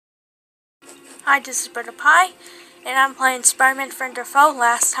Hi, this is Brother Pie, and I'm playing Spider-Man Friend or Foe.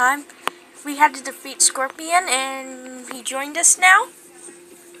 Last time, we had to defeat Scorpion, and he joined us now.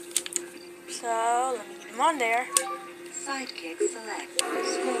 So, let me get him on there. Sidekick select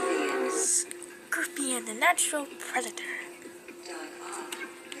Scorpion. Scorpion, the natural predator.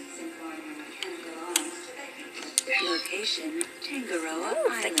 Location, Tangaroa Ooh,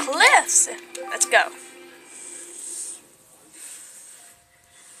 Island. the cliffs! Let's go.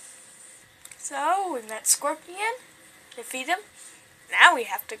 So, we met Scorpion, defeat him. Now we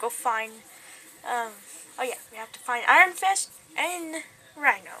have to go find, we have to find Iron Fist and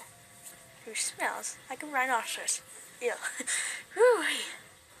Rhino, who smells like a rhinoceros. Ew. Whew.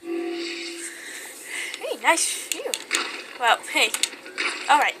 Hey, nice view. Well, hey.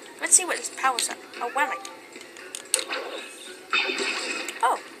 Alright, let's see what his powers are. Oh, wow.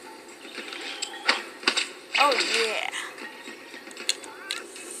 Oh. Oh, yeah.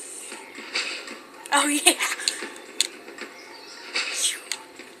 Oh, yeah.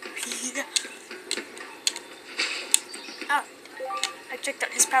 Oh, I checked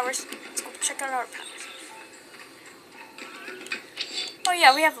out his powers. Let's go check out our powers. Oh,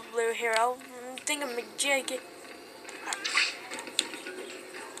 yeah, we have a blue hero. Thingamajig.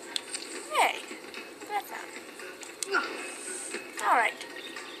 Hey, that found. Alright,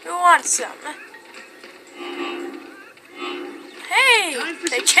 who wants some? Hey,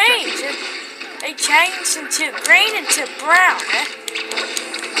 they changed. They changed into green into brown,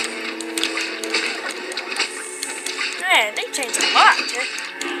 Man, they changed a lot,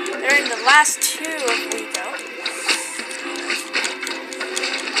 They're in the last two of WeGo.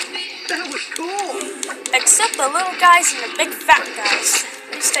 That was cool! Except the little guys and the big fat guys.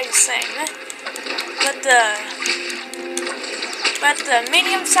 They stay the same, But the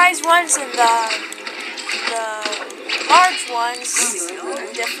medium-sized ones and the large ones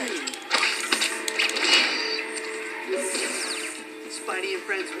are different. Spidey and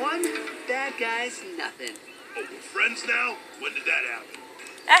Friends 1, bad guys, nothing. Oh, we're friends now? When did that happen?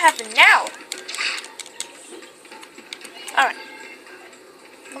 That happened now. Alright.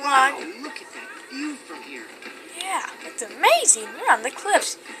 Come Wow, on. look at that view from here. Yeah, it's amazing. We're on the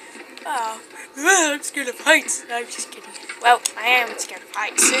cliffs. Oh, I'm scared of heights. I'm just kidding. Well, I am scared of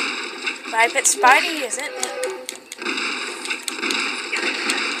heights. But I bet Spidey isn't.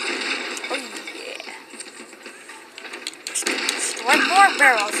 Oh, yeah. Destroy more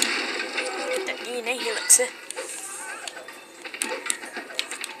barrels. Get that DNA helix.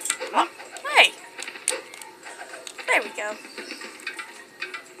 Oh, hey. There we go.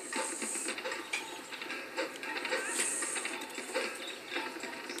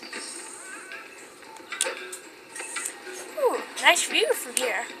 Ooh, nice view from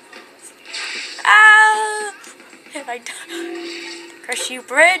here. Ah! Have I done? Crush you,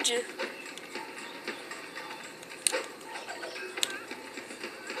 bridge.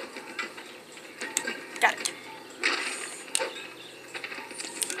 Got it.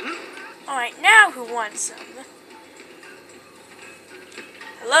 Alright, now who wants some?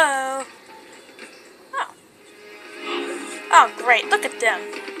 Hello? Oh. Oh, great. Look at them.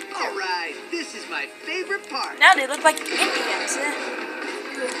 Alright, this is my favorite part. Now they look like Indians.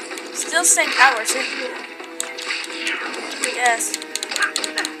 Still same powers. Yes.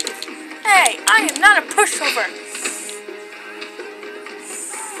 Hey, I am not a pushover.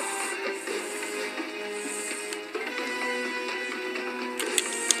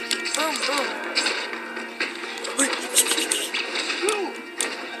 Boom, boom.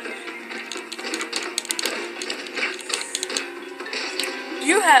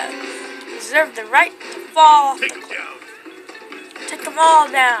 You have reserved the right to fall off the cliff. Take them all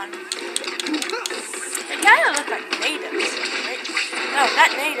down. They kind of look like natives, right? No,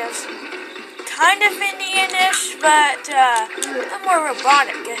 not natives. Kind of Indian-ish, but a little more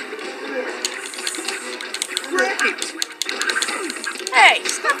robotic. Great! Hey,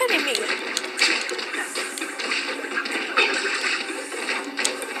 stop hitting me.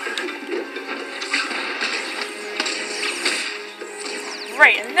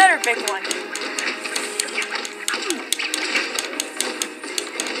 Great, another big one.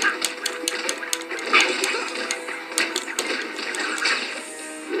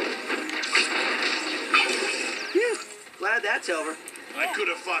 Phew, glad that's over. I could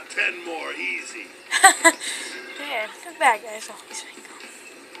have fought 10 more easy. Yeah, the bad guys always make go.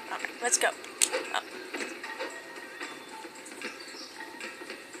 Alright, let's go. Oh.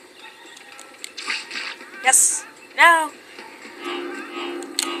 Yes. Now.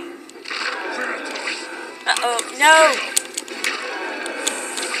 Uh-oh, no.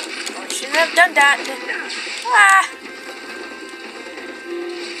 Oh, I shouldn't have done that. Ah.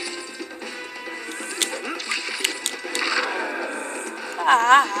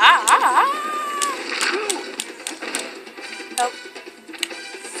 Oh.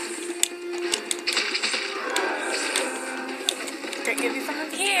 Can't get me from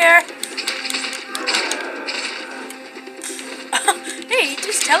here. Hey, he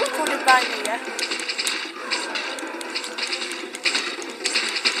just teleported by me.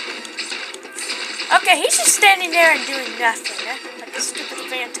 Okay, he's just standing there and doing nothing, like a stupid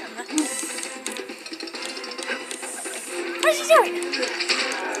phantom. What is he doing?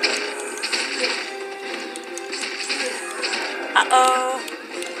 Uh-oh.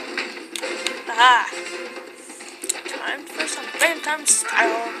 Ah. Time for some phantom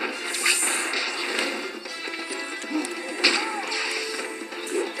style.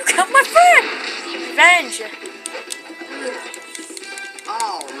 You killed my friend! Revenge.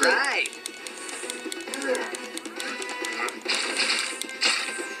 All right.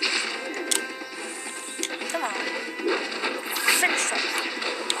 Come on. Finish them.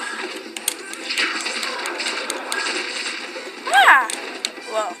 Ah!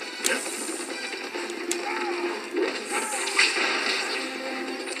 Whoa.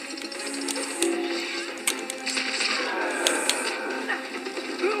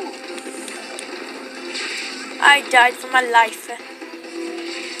 I died for my life.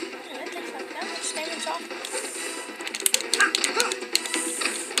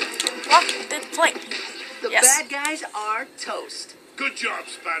 Walk the plank. The Yes. bad guys are toast. Good job,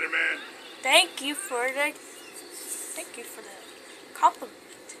 Spider-Man. Thank you for the compliment.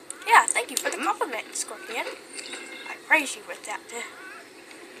 Yeah, thank you for the compliment, Scorpion. I praise you with that.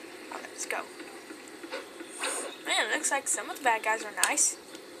 Oh, let's go. Man, it looks like some of the bad guys are nice.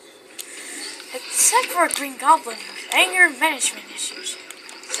 Except for a Green Goblin with anger management issues.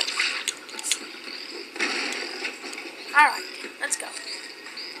 Alright, let's go.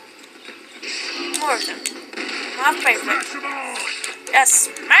 More of them. My favorite. Smash 'em all. Yes,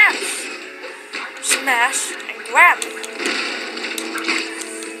 smash! Smash and grab.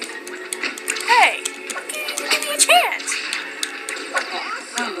 Hey, give me a chance.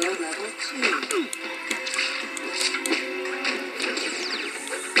 Combo level 2.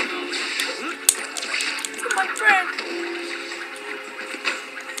 My friend.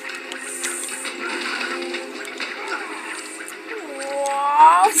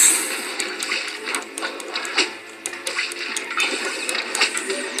 Wow.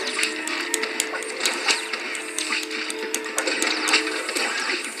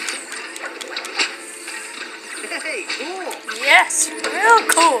 Hey, cool. Yes, real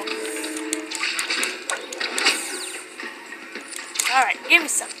cool. Alright, give me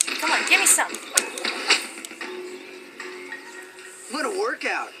some. Come on, give me some. What a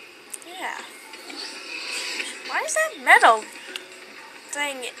workout. Yeah. Why is that metal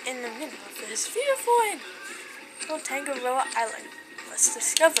thing in the middle of this beautiful and little Tangaroa Island? Let's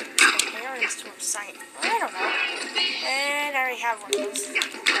discover the areas to our site. Well, I don't know. And I already have one of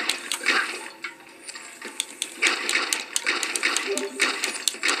those.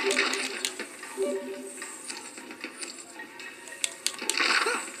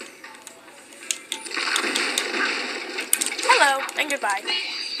 Hello, and goodbye.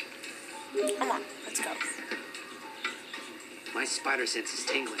 Come on, let's go. My spider sense is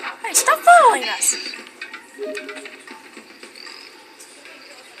tingling. Hey, stop following us!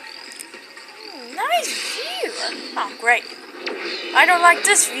 Nice view! Oh, great. I don't like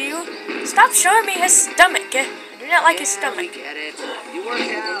this view. Stop showing me his stomach. I do not like his We stomach. get it. You work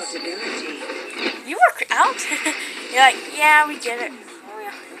out. Invincibility. You work out? You're like, yeah, we get it. Oh,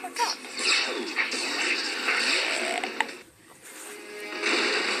 yeah, you work out.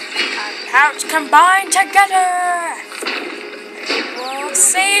 Our powers combined together! We'll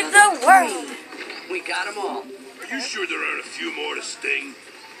save the world! We got them all. Are you sure there aren't a few more to sting?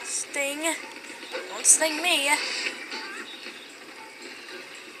 Sting. Don't sting me.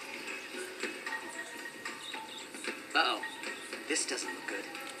 Uh-oh. This doesn't look good.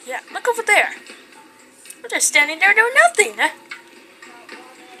 Yeah, look over there. We're just standing there doing nothing.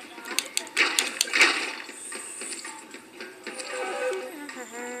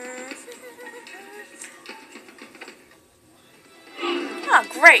 Oh,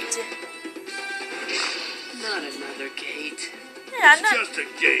 great. Not another gate. Yeah, It's no. just a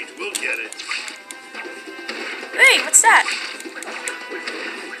gate. We'll get it. Hey, what's that?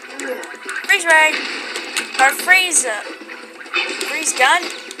 Freeze ray. Or freeze, freeze gun?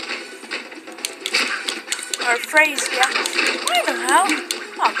 Or freeze gun? I don't know.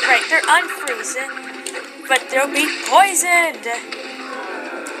 Oh, great, they're unfreezing. But they'll be poisoned.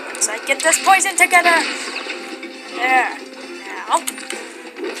 So I get this poison together. There. Now,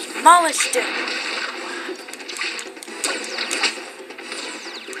 demolished it.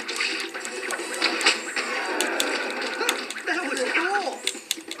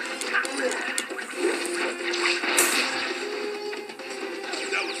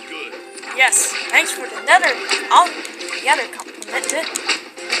 Yes, thanks for the other compliment.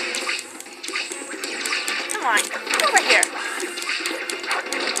 Come on, over here.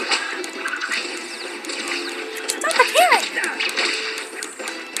 Stop appearing!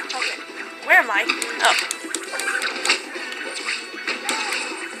 Okay, where am I? Oh.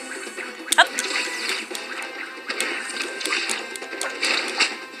 Up.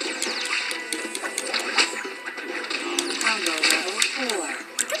 Combo level 4.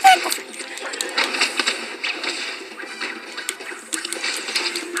 Get back over here.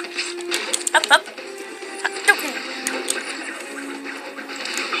 Up, up. Okay.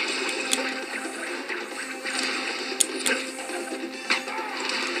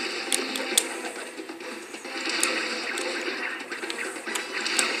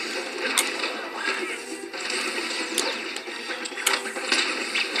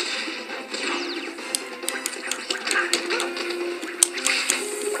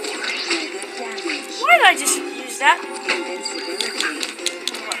 Mega damage. Why did I just use that? Invincibility.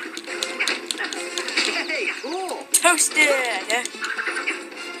 Hey, cool. Toasted.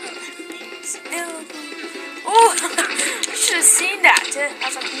 Still. Oh, I should have seen that. I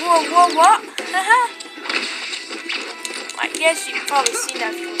was like, whoa, whoa, what? I guess you've probably seen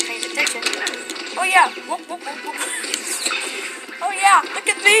that if you were paying attention. Oh yeah. Whoop, whoop, whoop, whoop. Oh yeah, look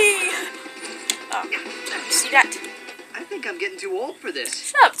at me. Oh, you see that? I think I'm getting too old for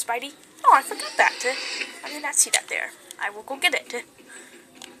this. Shut up, Spidey. Oh, I forgot that. I did not see that there. I will go get it.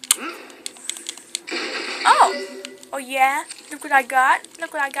 Oh. Oh yeah. Look what I got.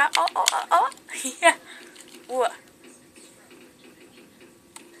 Look what I got. Oh, oh, oh, oh. Yeah. What?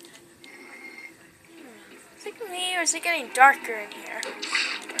 Is it me or is it getting darker in here?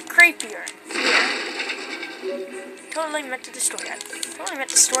 Or creepier? Yeah. Totally meant to destroy that. Totally meant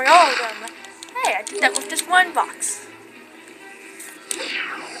to destroy all of them. Hey, I did that with this one box.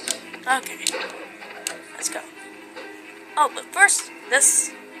 Okay. Let's go. Oh, but first,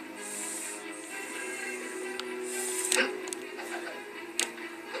 this.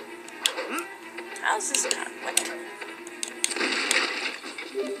 How's this not wet?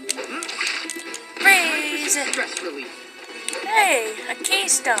 Freeze! Stress relief. Hey, a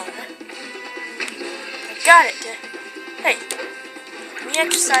keystone. I got it. Hey, me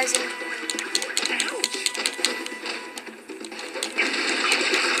exercising.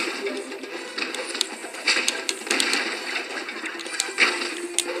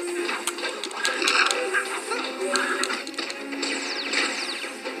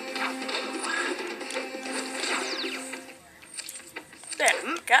 There,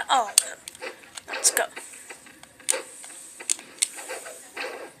 got all of them. Let's go.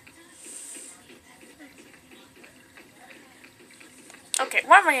 Okay,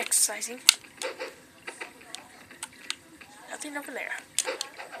 why am I exercising? Nothing over there.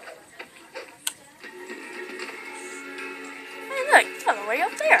 Hey, look, it's all the way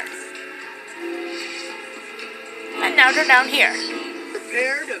up there. And now they're down here.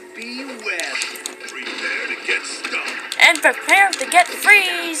 Prepare to be webbed. Prepare to get stung. And prepare to get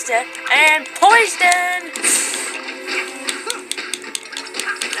freezed and poisoned.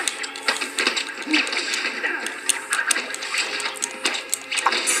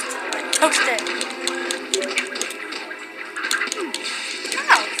 Toasted.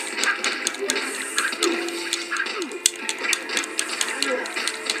 Ow.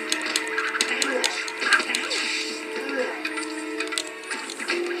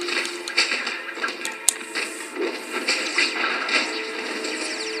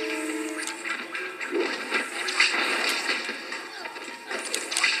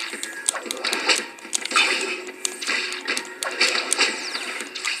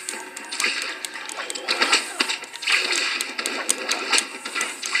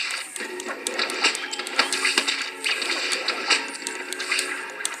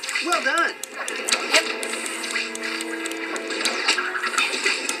 Well done. Yep.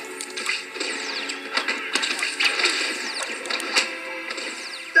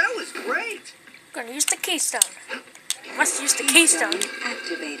 That was great. I'm gonna use the keystone. Must use the keystone.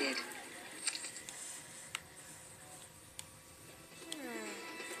 Activated.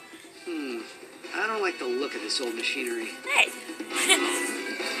 I don't like the look of this old machinery. Hey.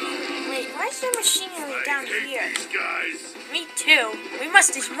 Wait, why is there machinery I down hate here? these guys. Me too. We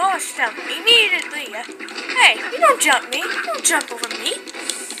must demolish them immediately. Hey, you don't jump me. You don't jump over me.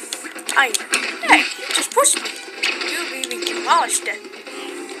 Hey, you just push me. You'll be demolished.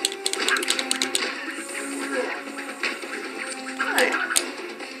 Good.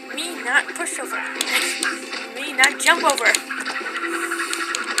 Me not push over. Me not jump over.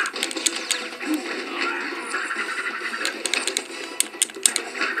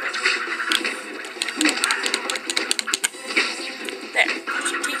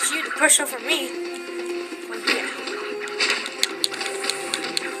 push over me. Well, yeah.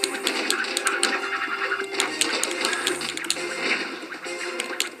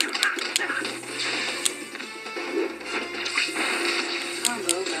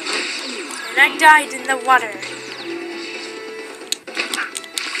 Combo level 2. And I died in the water.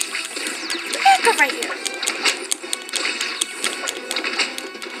 Get back over here.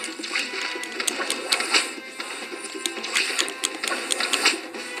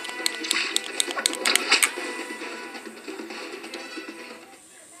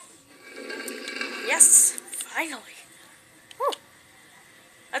 Yes, finally. Whew.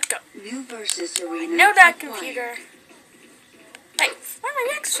 Let's go. New versus arena. Know that acquired. computer. Hey, what am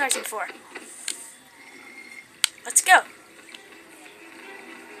I exercising for? Let's go.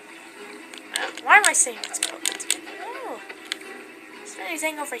 Why am I saying let's go? Let's go. Oh. Is there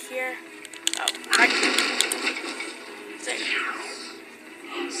anything over here? Oh, right.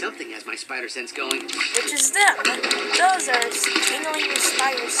 Something has my spider sense going. Which is them. Those are tingling your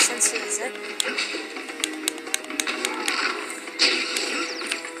spider senses.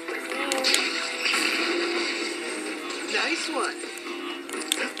 Nice one.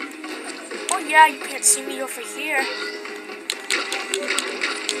 Oh yeah, you can't see me over here.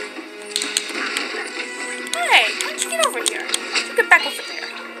 Hey, how'd you get over here? You get back over there.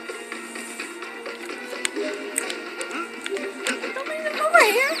 Don't leave them over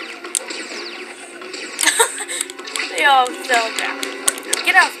here. They all fell down.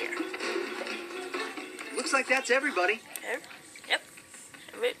 Get out of here. Looks like that's everybody. Yep.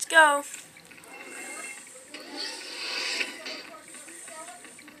 Let's go.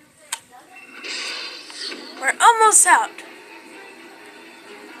 We're almost out.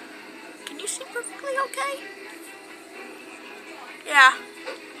 Can you see perfectly okay? Yeah.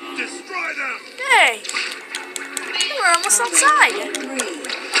 Destroy them! Hey! We're almost outside. 3.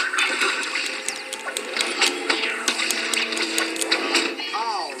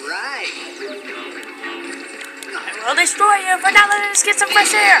 All right. I will destroy you, but now let us get some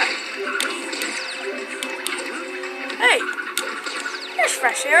fresh air. Hey! There's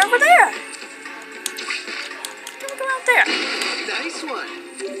fresh air over there. Can we go out there? Nice one.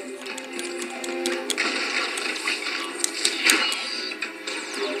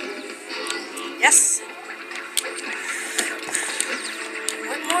 Yes.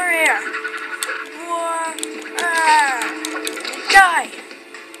 One more air. More air. Die.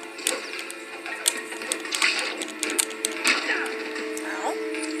 No.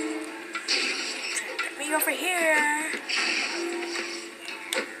 Get me over here.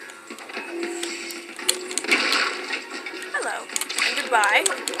 Hello. And goodbye.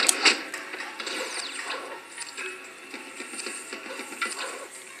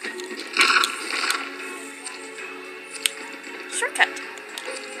 Shortcut.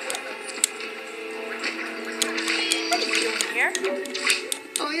 What are you doing here?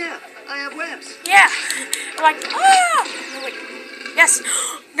 Oh yeah, I have webs. Yeah. I'm like, ah! No, wait. Yes.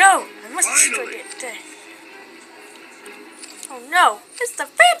 No. I must destroy Finally. it. Oh no. It's the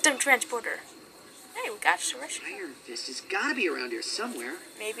Phantom Transporter. Hey, we got some rush. Iron Fist has got to be around here somewhere.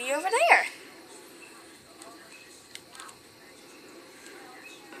 Maybe over there.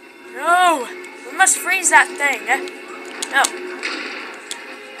 No. We must freeze that thing. No.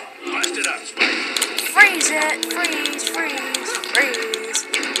 Blast it out, Spike. Freeze it. Freeze, freeze, freeze.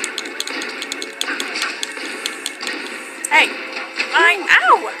 Hey. Mine.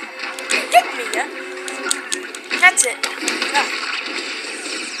 Ow. You kicked me, yeah? That's it. No.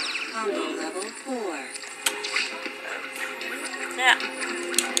 Combo level 4. Yeah.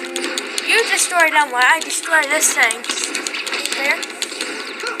 You destroy them while I destroy this thing. There.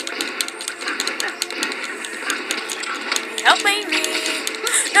 Helping me.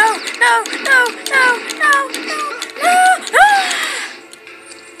 No, no, no, no, no, no, no, no.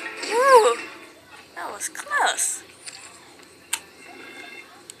 Ooh. That was close.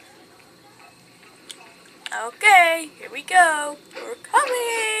 Okay, here we go. We're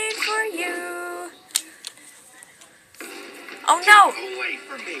coming for you. Oh no! Away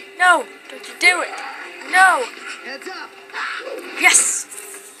from me. No! Don't you do it! No! Heads up. Yes!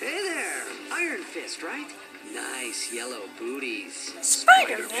 Hey there. Iron Fist, right? Nice yellow booties.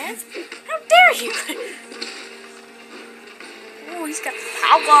 Spider-Man? How dare you! Oh, he's got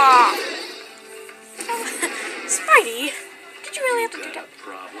power! Spidey, did you really have to do Got that? a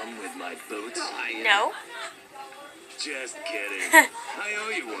problem with my boots? No. Just kidding. I owe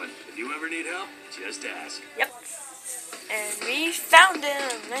you one. If you ever need help, just ask. Yep. And we found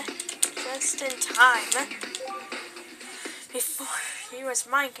him just in time. Before he was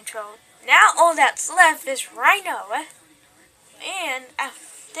mind controlled. Now all that's left is Rhino. And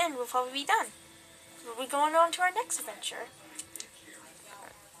then we'll probably be done. We'll be going on to our next adventure.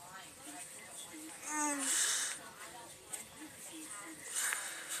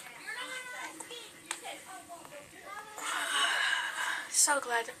 So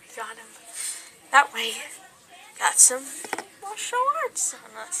glad that we got him. That way, got some martial arts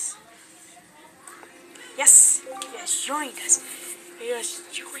on us. Yes, he has joined us. He has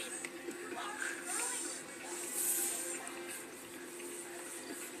joined.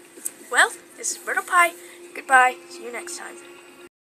 Well, this is Myrtle Pie. Goodbye. See you next time.